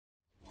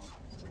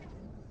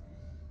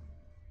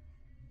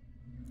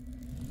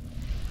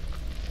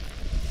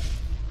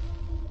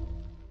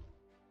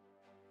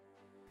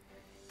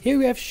Here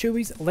we have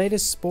Shoei's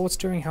latest sports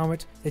touring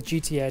helmet, the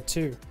GT-Air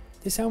 2.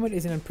 This helmet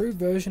is an improved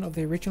version of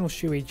the original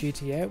Shoei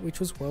GT-Air,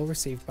 which was well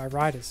received by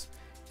riders.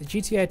 The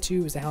GT-Air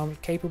 2 is a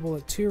helmet capable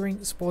of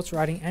touring, sports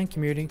riding and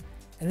commuting,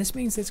 and this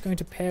means that it's going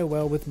to pair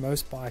well with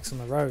most bikes on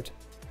the road.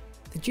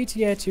 The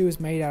GT-Air 2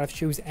 is made out of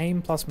Shoei's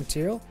AIM Plus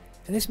material,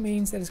 and this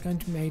means that it's going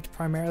to be made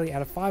primarily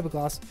out of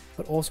fiberglass,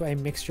 but also a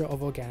mixture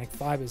of organic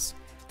fibers.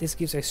 This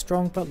gives a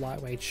strong but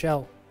lightweight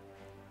shell.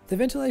 The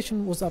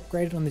ventilation was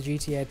upgraded on the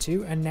GT-Air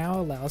 2 and now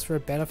allows for a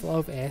better flow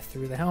of air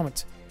through the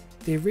helmet.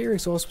 The rear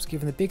exhaust was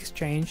given the biggest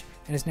change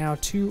and is now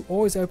 2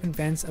 always open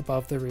vents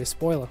above the rear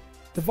spoiler.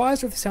 The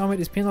visor of this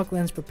helmet is pinlock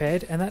lens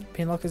prepared, and that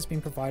pinlock has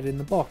been provided in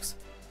the box.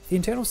 The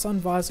internal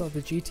sun visor of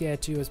the GT-Air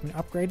 2 has been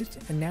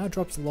upgraded and now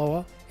drops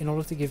lower in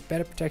order to give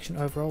better protection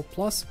overall,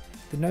 plus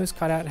the nose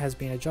cutout has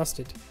been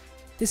adjusted.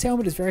 This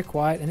helmet is very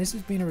quiet, and this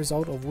has been a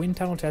result of wind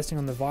tunnel testing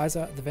on the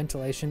visor, the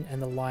ventilation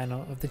and the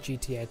liner of the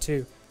GT-Air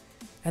 2.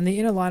 And the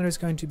inner liner is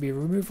going to be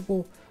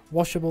removable,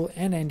 washable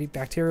and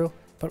antibacterial,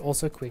 but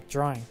also quick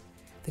drying.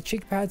 The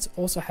cheek pads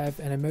also have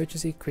an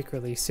emergency quick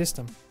release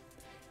system.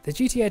 The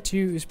GT-Air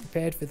 2 is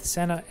prepared for the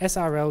Sena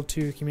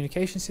SRL2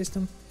 communication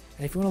system,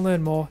 and if you want to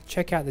learn more,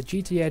 check out the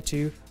GT-Air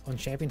 2 on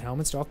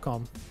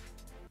championhelmets.com.